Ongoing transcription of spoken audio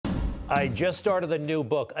I just started a new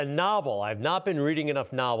book, a novel. I've not been reading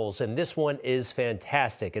enough novels, and this one is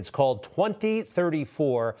fantastic. It's called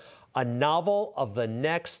 2034, a novel of the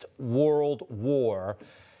next world war.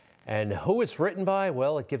 And who it's written by?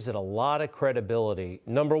 Well, it gives it a lot of credibility.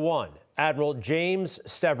 Number one, Admiral James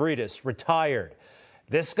Stavridis, retired.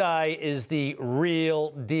 This guy is the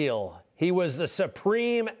real deal. He was the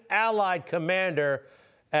supreme Allied commander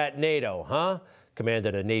at NATO, huh?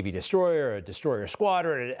 Commanded a Navy destroyer, a destroyer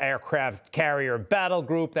squadron, an aircraft carrier battle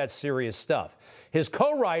group. That's serious stuff. His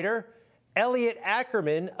co-writer, Elliot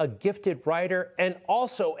Ackerman, a gifted writer and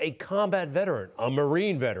also a combat veteran, a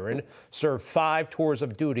Marine veteran, served 5 tours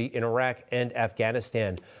of duty in Iraq and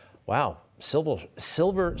Afghanistan. Wow,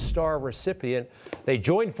 Silver Star recipient. They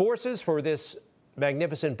joined forces for this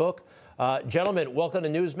magnificent book. Gentlemen, welcome to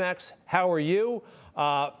Newsmax. How are you?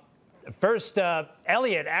 First,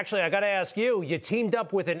 Elliot, actually, I got to ask you, you teamed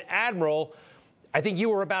up with an admiral. I think you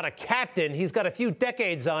were about a captain. He's got a few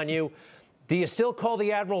decades on you. Do you still call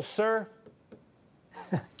the admiral sir?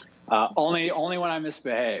 Only when I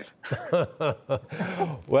misbehave.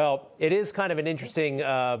 Well, it is kind of an interesting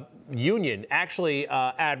union. Actually,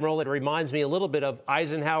 Admiral, it reminds me a little bit of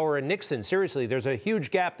Eisenhower and Nixon. Seriously, there's a huge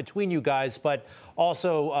gap between you guys, but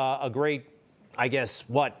also a great, I guess,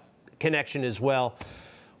 connection as well.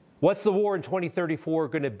 What's the war in 2034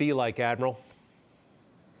 going to be like, Admiral?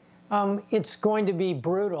 It's going to be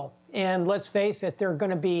brutal. And let's face it, there are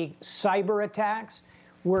going to be cyber attacks.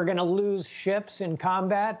 We're going to lose ships in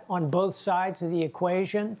combat on both sides of the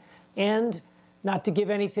equation. And not to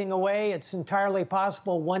give anything away, it's entirely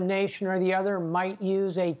possible one nation or the other might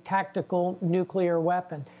use a tactical nuclear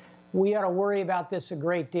weapon. We ought to worry about this a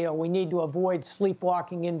great deal. We need to avoid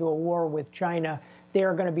sleepwalking into a war with China. They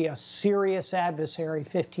are going to be a serious adversary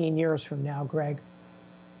 15 years from now, Greg.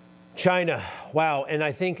 China, wow. And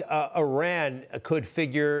I think Iran could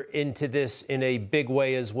figure into this in a big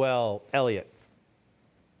way as well. Elliot.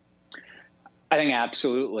 I think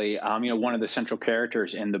absolutely. One of the central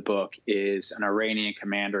characters in the book is an Iranian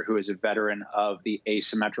commander who is a veteran of the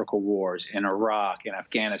asymmetrical wars in Iraq, in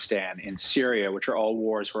Afghanistan, in Syria, which are all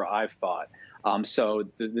wars where I've fought. So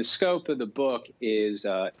the scope of the book is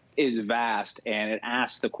vast, and it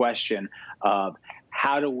asks the question of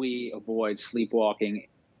how do we avoid sleepwalking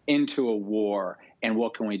into a war, and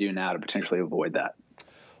what can we do now to potentially avoid that?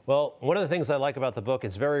 Well, one of the things I like about the book,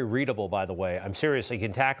 it's very readable, by the way. I'm serious. You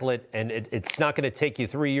can tackle it, and it's not going to take you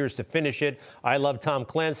 3 years to finish it. I love Tom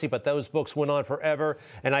Clancy, but those books went on forever,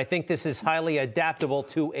 and I think this is highly adaptable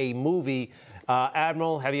to a movie.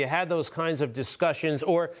 Admiral, have you had those kinds of discussions,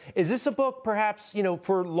 or is this a book perhaps,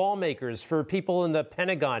 for lawmakers, for people in the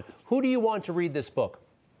Pentagon? Who do you want to read this book?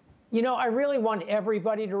 I really want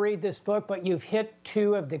everybody to read this book, but you've hit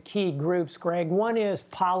 2 of the key groups, Greg. One is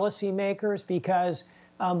policymakers, because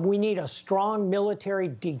we need a strong military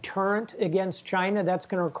deterrent against China. That's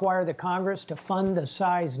going to require the Congress to fund the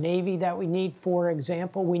size Navy that we need. For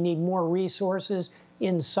example, we need more resources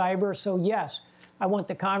in cyber. So, yes, I want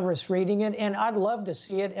the Congress reading it, and I'd love to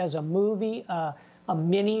see it as a movie, a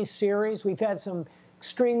mini series. We've had some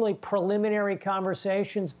extremely preliminary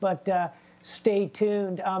conversations, but stay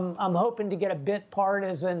tuned. I'm hoping to get a bit part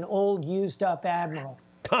as an old, used-up admiral.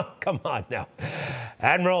 Come on now.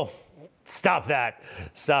 Admiral, stop that.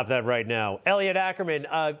 Stop that right now. Elliot Ackerman,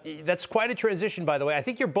 that's quite a transition, by the way. I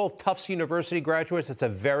think you're both Tufts University graduates. It's a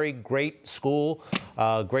very great school,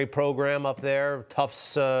 great program up there.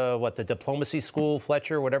 Tufts, the diplomacy school,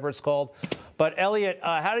 Fletcher, whatever it's called. But Elliot,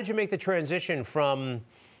 how did you make the transition from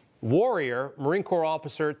warrior, Marine Corps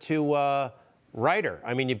officer, to writer?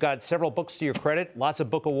 I mean, you've got several books to your credit, lots of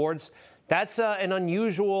book awards. That's an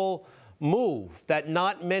unusual move that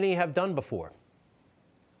not many have done before.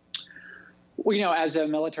 Well, as a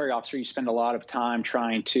military officer, you spend a lot of time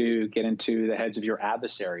trying to get into the heads of your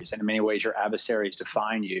adversaries. And in many ways, your adversaries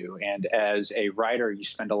define you. And as a writer, you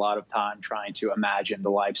spend a lot of time trying to imagine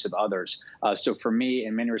the lives of others. So for me,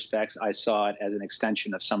 in many respects, I saw it as an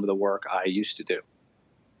extension of some of the work I used to do.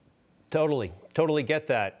 Totally get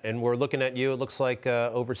that. And we're looking at you, it looks like,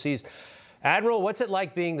 overseas. Admiral, what's it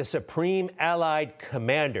like being the Supreme Allied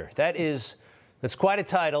Commander? That's quite a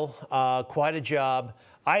title, quite a job.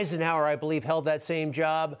 Eisenhower, I believe, held that same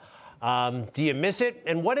job. Do you miss it?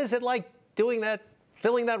 And what is it like doing that,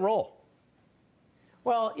 filling that role?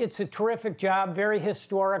 Well, it's a terrific job, very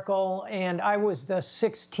historical, and I was the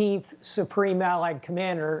 16th Supreme Allied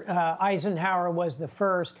Commander. Eisenhower was the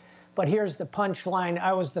first, but here's the punchline.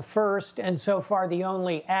 I was the first and so far the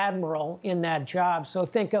only admiral in that job. So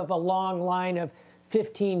think of a long line of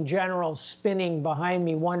 15 generals spinning behind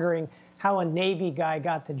me, wondering how a Navy guy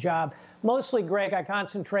got the job. Mostly, Greg, I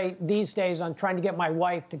concentrate these days on trying to get my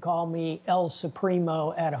wife to call me El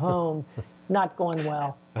Supremo at home. Not going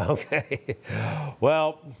well. Okay.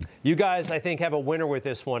 Well, you guys, I think, have a winner with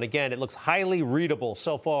this one. Again, it looks highly readable.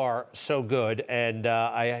 So far, so good. And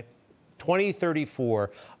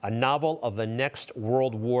 2034, a novel of the next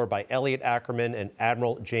World War by Elliot Ackerman and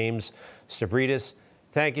Admiral James Stavridis.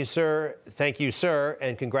 Thank you, sir. Thank you, sir.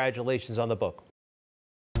 And congratulations on the book.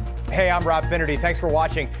 Hey, I'm Rob Finnerty. Thanks for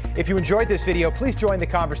watching. If you enjoyed this video, please join the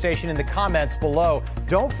conversation in the comments below.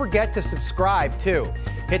 Don't forget to subscribe, too.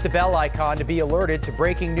 Hit the bell icon to be alerted to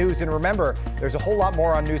breaking news. And remember, there's a whole lot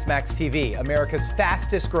more on Newsmax TV, America's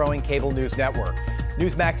fastest growing cable news network.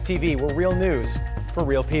 Newsmax TV, we're real news for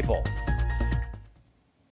real people.